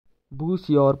boost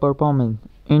your performance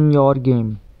in your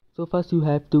game. So first you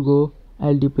have to go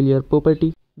LDPlayer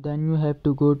property, then you have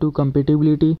to go to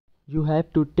compatibility. You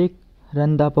have to tick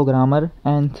run the programmer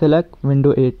and select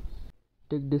window 8.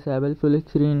 Tick disable full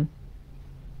screen,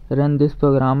 run this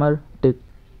programmer, tick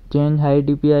change high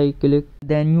DPI, click.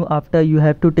 Then after you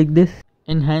have to tick this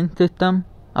enhance system,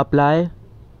 apply,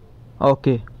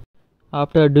 OK.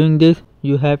 After doing this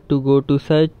you have to go to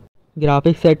search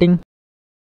graphics setting,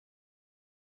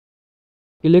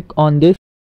 click on this.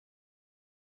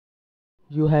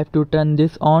 You have to turn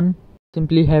this on.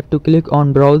 Simply have to click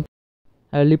on browse,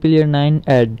 LDPlayer 9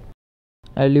 add,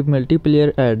 LD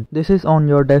multiplayer add. This is on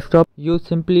your desktop. You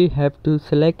simply have to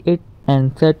select it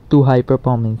and set to high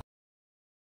performance.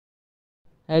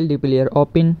 LDPlayer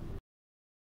open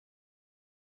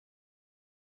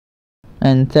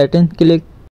and settings click.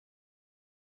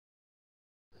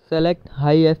 Select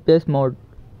high FPS mode.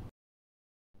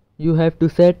 You have to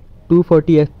set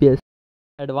 240 FPS.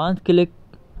 Advanced click.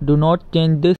 Do not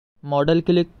change this. Model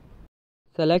click.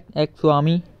 Select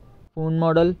Xwami. Phone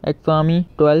model Xwami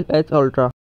 12H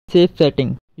Ultra. Safe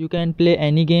setting. You can play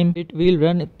any game. It will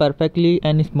run perfectly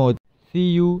and smooth.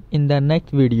 See you in the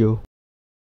next video.